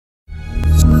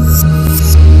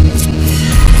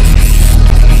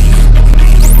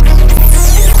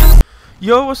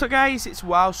Yo, what's up guys, it's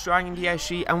Wild Dragon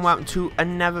DSG and welcome to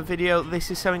another video. This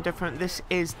is something different. This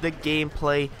is the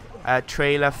gameplay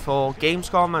trailer for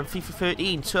Gamescom and FIFA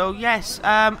 13. So yes,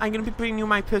 I'm going to be bringing you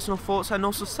my personal thoughts and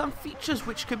also some features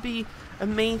which could be a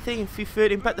main thing in FIFA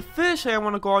 13. But the first thing I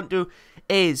want to go on to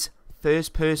is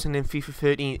first person in FIFA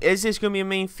 13. Is this going to be a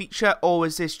main feature, or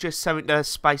is this just something to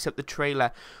spice up the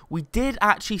trailer? We did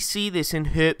actually see this in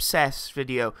Herb Seth's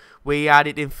video where he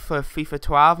added in for FIFA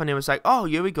 12, and it was like, oh,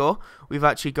 here we go, we've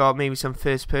actually got maybe some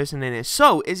first person in it.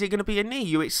 So is it going to be a knee?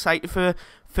 You excited for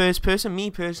first person? Me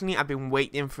personally, I've been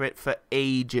waiting for it for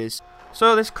ages.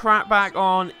 So let's crack back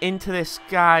on into this,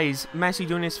 guys. Messi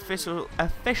doing his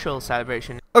official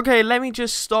celebration. Okay, let me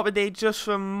just stop it there just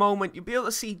for a moment. You'll be able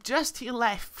to see just to your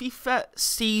left, FIFA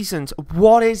seasons.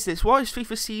 What is this? What is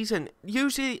FIFA season?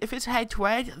 Usually, if it's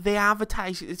head-to-head, they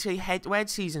advertise it to say head-to-head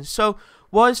season. So,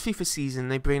 what is FIFA season?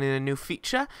 They bring in a new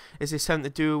feature. Is this something to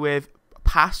do with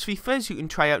past FIFAs? You can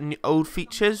try out new old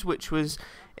features, which was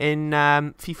in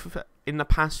FIFA, in the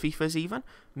past FIFAs even.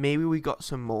 Maybe we got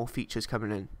some more features coming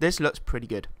in. This looks pretty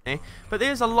good, eh? But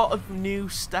there's a lot of new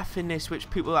stuff in this which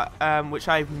people which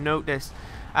I've noticed.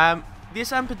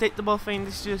 This unpredictable thing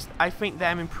is just, I think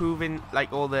them improving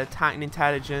like all the attacking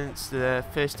intelligence, the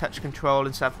first touch control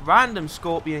and stuff. Random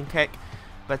scorpion kick.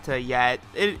 But yeah,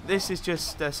 this is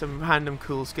just some random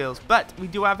cool skills. But we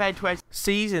do have head-to-head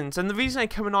seasons, and the reason I'm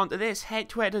coming on to this,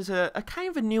 head-to-head is a kind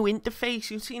of a new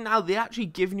interface. You see now they actually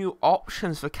give you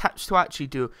options for cups to actually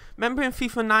do. Remember in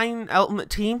FIFA 9 Ultimate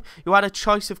Team, you had a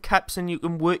choice of cups and you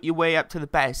can work your way up to the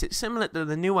best. It's similar to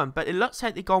the new one, but it looks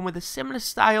like they've gone with a similar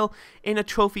style in a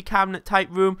trophy cabinet type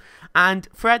room. And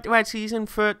for head-to-head season,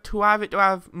 to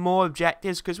have more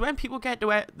objectives, because when people get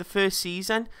to the first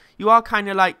season, you are kind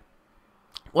of like,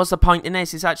 what's the point in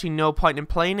this? There's actually no point in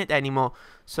playing it anymore.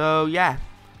 So yeah.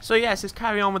 So yes, let's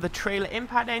carry on with the trailer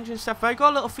impact engine stuff. I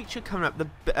got a little feature coming up, the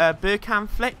Burkham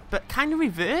flick, but kind of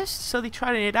reversed. So they're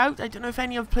trying it out. I don't know if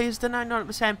any other players done that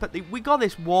 100%, but we got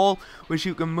this wall which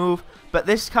you can move. But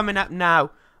this is coming up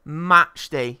now, match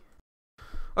day.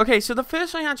 Okay, so the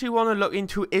first thing I actually want to look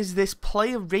into is this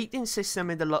player rating system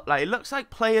in the look like. It looks like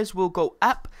players will go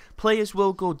up, players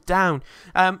will go down.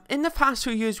 In the past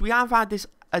 2 years, we have had this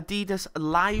Adidas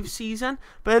live season,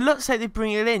 but it looks like they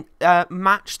bring it in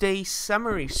match day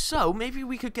summary, so maybe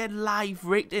we could get live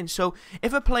rating. So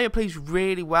if a player plays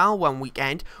really well one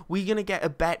weekend, we're gonna get a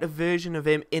better version of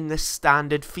him in the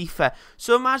standard FIFA.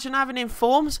 So imagine having him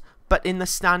forms but in the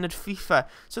standard FIFA.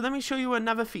 So let me show you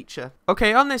another feature.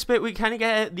 Okay, on this bit we kind of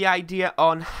get the idea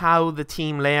on how the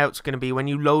team layout's gonna be when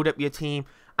you load up your team,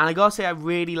 and I gotta say I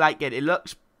really like it. It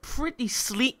looks pretty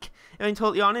sleek, if I'm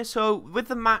totally honest. So with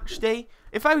the match day,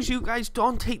 if I was you guys,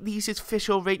 don't take these as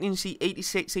official ratings. See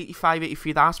 86, 85,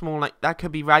 83, that's more like, that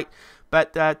could be right.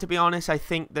 But to be honest, I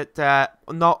think that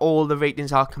not all the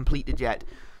ratings are completed yet.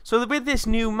 So with this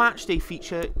new match day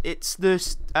feature, it's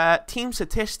the team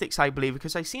statistics, I believe,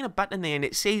 because I've seen a button there and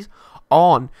it says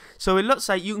on. So it looks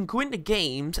like you can go into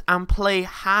games and play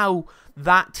how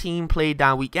that team played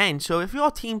that weekend. So if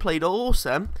your team played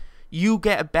awesome, you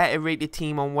get a better rated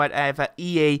team on whatever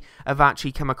EA have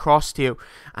actually come across to you.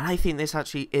 And I think this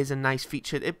actually is a nice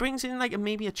feature. It brings in like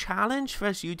maybe a challenge for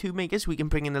us YouTube makers. We can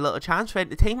bring in a little chance for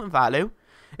entertainment value.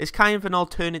 It's kind of an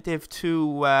alternative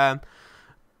to,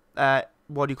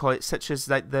 what do you call it, such as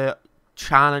like the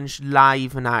challenge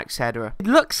live and etc. It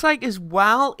looks like as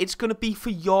well it's going to be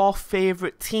for your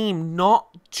favourite team, not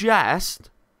just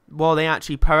what they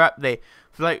actually put up there.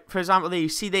 Like, for example, there you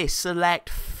see this, select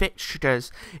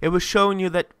fixtures. It was showing you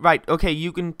that, right, okay,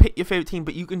 you can pick your favourite team,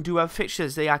 but you can do other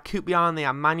fixtures. They are QPR, they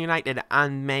are Man United,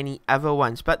 and many other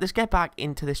ones. But let's get back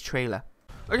into this trailer.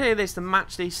 Okay, there's the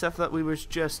match day stuff that we was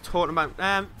just talking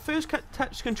about. First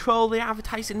touch control, they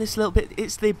advertised in this little bit.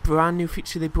 It's the brand new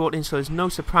feature they brought in, so there's no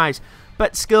surprise.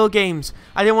 But skill games,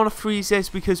 I didn't want to freeze this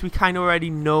because we kind of already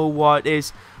know what it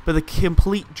is. But the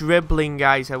complete dribbling,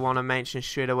 guys, I want to mention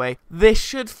straight away. This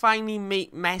should finally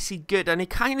make Messi good, and it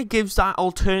kind of gives that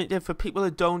alternative for people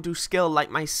that don't do skill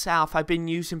like myself. I've been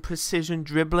using precision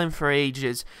dribbling for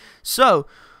ages. So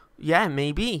yeah,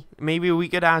 maybe we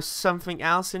could have something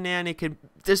else in there, and it could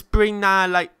just bring that,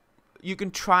 like, you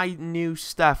can try new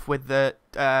stuff with the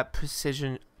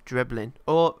precision dribbling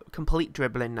or complete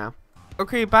dribbling now.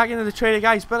 Okay, back into the trailer,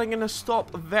 guys, but I'm going to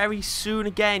stop very soon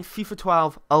again. FIFA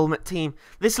 12 Ultimate Team.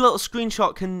 This little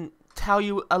screenshot can tell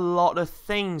you a lot of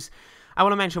things. I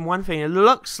want to mention one thing. It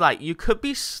looks like you could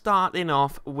be starting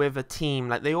off with a team.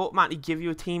 Like, they automatically give you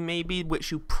a team, maybe,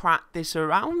 which you practice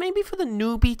around. Maybe for the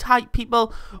newbie type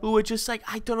people who are just like,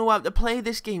 I don't know how to play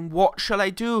this game. What shall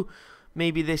I do?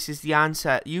 maybe this is the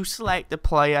answer. You select a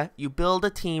player, you build a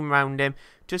team around him.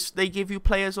 Just they give you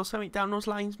players or something down those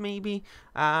lines, maybe.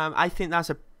 I think that's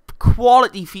a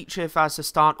quality feature if that's a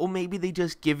start, or maybe they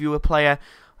just give you a player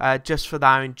just for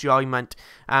their enjoyment.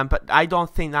 But I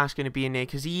don't think that's going to be in there,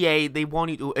 because EA, they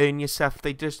want you to earn your stuff.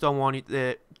 They just don't want you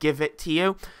to give it to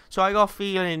you. So I got a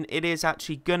feeling it is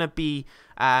actually going to be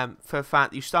for a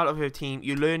fact you start off with a team,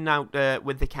 you learn out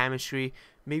with the chemistry.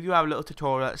 Maybe you have a little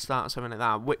tutorial at the start or something like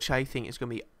that, which I think is going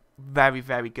to be very,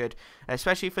 very good,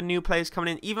 especially for new players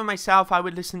coming in. Even myself, I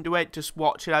would listen to it, just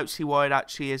watch it out, see what it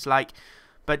actually is like.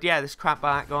 But yeah, let's crap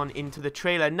back on into the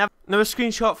trailer. Another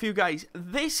screenshot for you guys.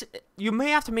 This, you may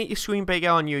have to make your screen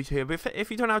bigger on YouTube. If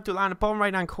you don't have to land the bottom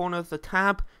right hand corner of the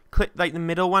tab, click like the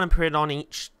middle one and put it on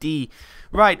HD.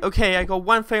 Right, okay, I got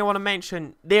one thing I want to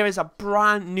mention. There is a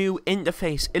brand new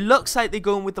interface. It looks like they're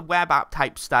going with the web app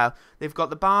type style. They've got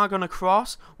the bar going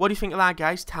across. What do you think of that,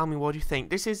 guys? Tell me what you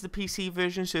think. This is the PC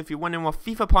version, so if you're wondering what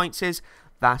FIFA points is,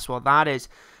 that's what that is.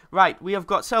 Right, we have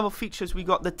got several features. We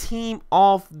got the team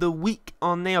of the week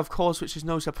on there, of course, which is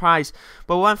no surprise.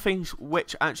 But one thing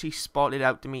which actually spotted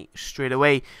out to me straight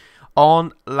away,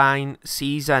 online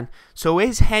season. So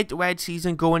is head-to-head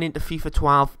season going into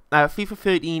FIFA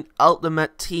 13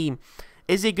 Ultimate Team?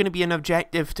 Is it going to be an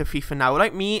objective to FIFA now?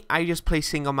 Like me, I just play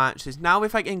single matches. Now,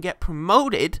 if I can get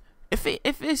promoted, if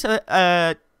it's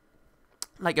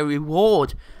like a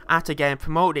reward after getting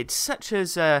promoted, such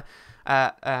as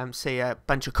say a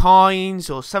bunch of coins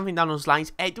or something down those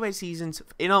lines, head-to-head seasons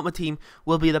in Ultimate Team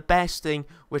will be the best thing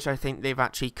which I think they've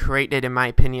actually created, in my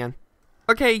opinion.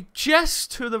 Okay,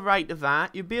 just to the right of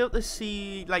that, you'll be able to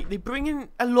see, like, they bring in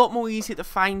a lot more easy to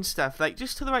find stuff. Like,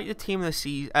 just to the right of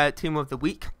the team of the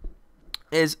week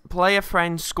is player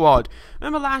friend squad.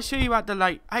 Remember last year you had to,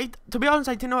 like, to be honest,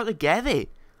 I didn't know how to get it.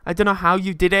 I don't know how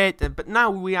you did it, but now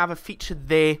we have a feature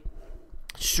there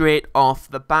straight off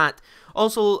the bat.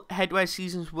 Also, head-to-head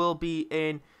seasons will be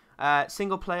in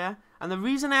single player, and the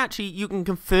reason you can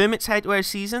confirm it's head-to-head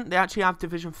season, they actually have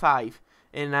Division 5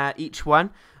 in each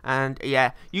one. And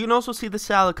yeah, you can also see the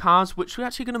seller cards, which we're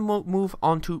actually going to move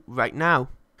on to right now.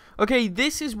 Okay,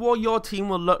 this is what your team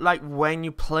will look like when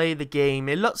you play the game.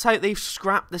 It looks like they've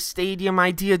scrapped the stadium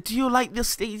idea. Do you like the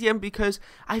stadium? Because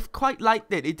I've quite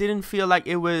liked it. It didn't feel like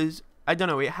it was, I don't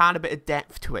know, it had a bit of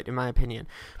depth to it, in my opinion.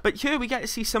 But here we get to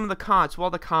see some of the cards,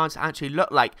 what the cards actually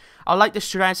look like. I'd like to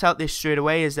stress out this straight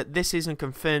away, is that this isn't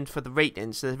confirmed for the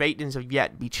ratings. The ratings have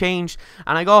yet to be changed.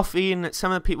 And I got a feeling that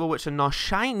some of the people which are not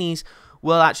shinies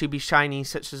will actually be shinies,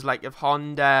 such as like of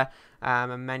Honda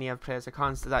and many other players. I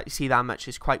can't see that much.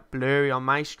 It's quite blurry on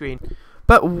my screen.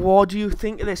 But what do you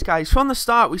think of this, guys? From the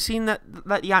start, we've seen that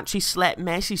you actually select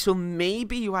Messi, so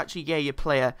maybe you actually get your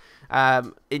player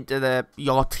into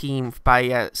your team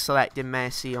by selecting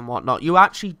Messi and whatnot. You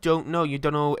actually don't know. You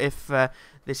don't know if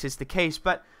this is the case.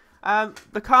 But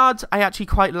the cards, I actually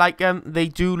quite like them. They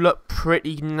do look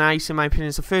pretty nice, in my opinion.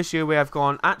 It's the first year where I've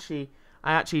gone,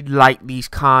 I actually like these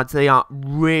cards. They are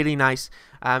really nice,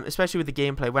 especially with the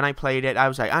gameplay. When I played it, I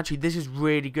was like, actually, this is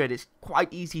really good. It's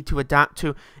quite easy to adapt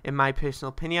to, in my personal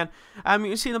opinion. You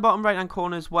can see in the bottom right-hand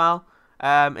corner as well,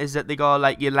 is that they got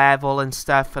like your level and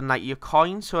stuff and like your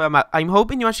coins. So I'm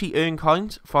hoping you actually earn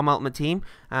coins from Ultimate Team.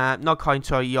 Not coins,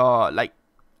 sorry, your like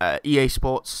EA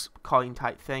Sports coin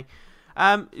type thing.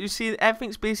 You see,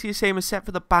 everything's basically the same except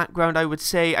for the background, I would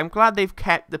say. I'm glad they've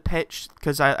kept the pitch,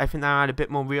 because I think that had a bit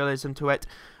more realism to it,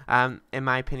 in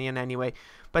my opinion, anyway.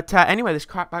 But anyway, let's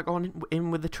crack back on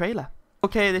in with the trailer.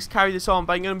 Okay, let's carry this on,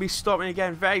 but I'm going to be stopping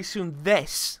again very soon.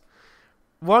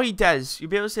 What he does, you'll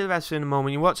be able to see the rest of it in a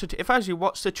moment. You watch it, if as you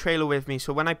watch the trailer with me,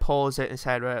 so when I pause it,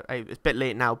 etc., it's a bit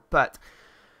late now, but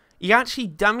he actually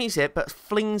dummies it, but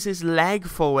flings his leg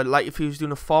forward like if he was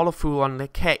doing a follow-through on the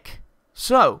kick.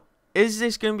 So, is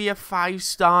this going to be a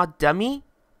 5-star dummy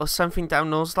or something down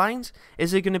those lines?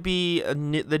 Is it going to be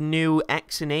the new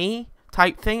X and A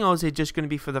type thing, or is it just going to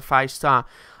be for the 5-star?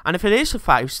 And if it is a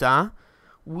 5-star,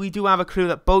 we do have a clue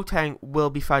that Boateng will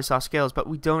be 5-star skills, but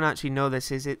we don't actually know this.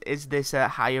 Is this a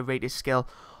higher rated skill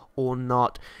or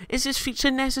not? Is this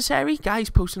feature necessary? Guys,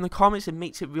 post in the comments. It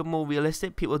makes it more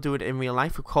realistic. People do it in real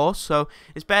life, of course, so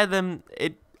it's better than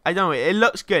it. I don't know, it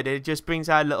looks good. It just brings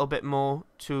out a little bit more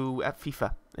to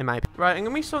FIFA, in my opinion. Right, I'm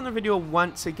going to be starting the video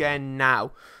once again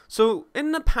now. So,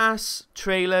 in the past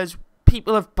trailers,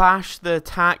 people have bashed the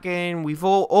attacking.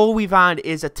 All we've had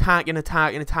is attacking.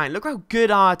 Look how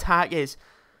good our attack is.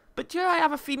 But yeah, I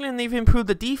have a feeling they've improved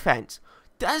the defense.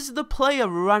 Does the player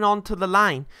run onto the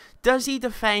line? Does he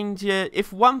defend you?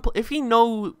 Is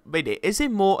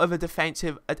it more of a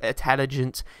defensive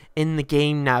intelligence in the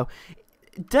game now?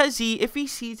 Does he, if he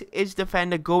sees his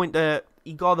defender go into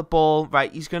he got the ball,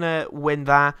 right, he's going to win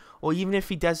that. Or even if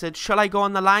he does it, shall I go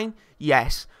on the line?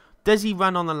 Yes. Does he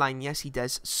run on the line? Yes, he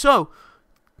does. So,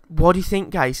 what do you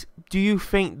think, guys? Do you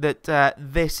think that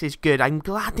this is good? I'm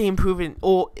glad they're improving.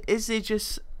 Or is it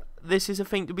just, this is a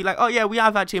thing to be like, oh yeah, we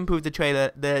have actually improved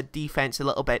the defense a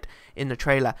little bit in the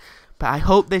trailer. But I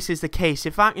hope this is the case.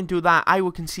 If I can do that, I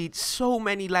will concede so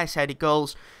many less headed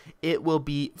goals. It will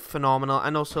be phenomenal.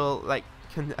 And also, like,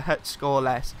 can score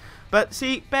less. But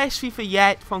see, best FIFA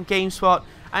yet from GameSpot.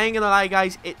 I ain't gonna lie,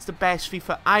 guys, it's the best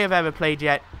FIFA I have ever played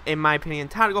yet, in my opinion.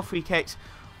 Tactical free kicks.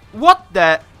 What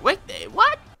the? Wait,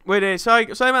 what? Wait, sorry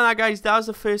about that, guys. That was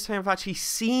the first time I've actually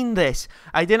seen this.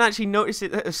 I didn't actually notice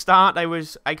it at the start.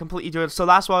 I completely do it. So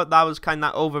that's why that was kind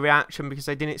of that overreaction, because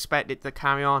I didn't expect it to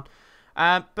carry on.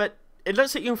 But it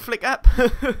looks like you can flick up.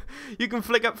 You can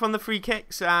flick up from the free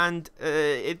kicks, and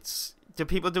do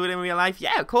people do it in real life?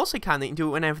 Yeah, of course they can. They can do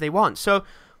it whenever they want. So,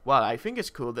 well, I think it's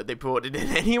cool that they brought it in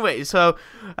anyway. So,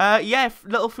 yeah,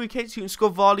 little free kicks. You can score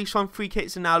volleys from free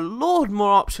kicks, and now load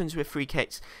more options with free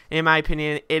kicks. In my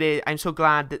opinion, it is. I'm so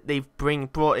glad that they've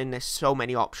brought in this so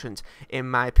many options. In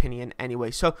my opinion,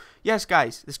 anyway. So, yes,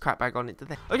 guys, let's crack back on into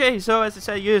this. Okay, so as I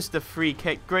said, here's the free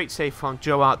kick. Great save from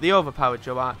Joe Hart, the overpowered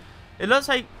Joe Hart. It looks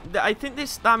like I think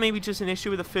that may be just an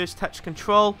issue with the first touch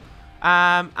control.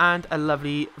 And a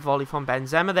lovely volley from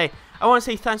Benzema there. I want to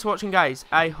say thanks for watching, guys.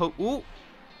 I hope. Ooh,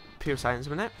 pure silence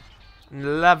a minute.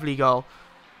 Lovely goal.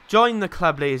 Join the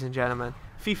club, ladies and gentlemen.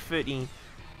 FIFA 13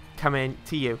 coming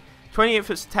to you. 28th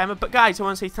of September. But guys, I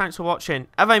want to say thanks for watching.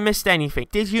 Have I missed anything?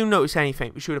 Did you notice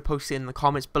anything? Be sure to post it in the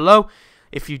comments below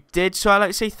if you did. So I'd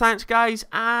like to say thanks, guys.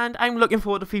 And I'm looking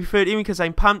forward to FIFA 13 because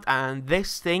I'm pumped. And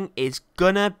this thing is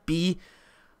gonna be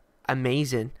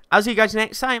amazing. I'll see you guys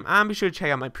next time, and be sure to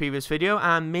check out my previous video,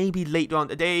 and maybe later on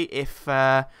today, if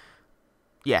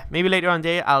maybe later on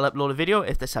today I'll upload a video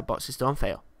if the sub boxes don't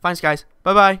fail. Thanks, guys.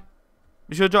 Bye bye.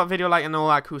 Be sure to drop a video, like, and all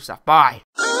that cool stuff. Bye.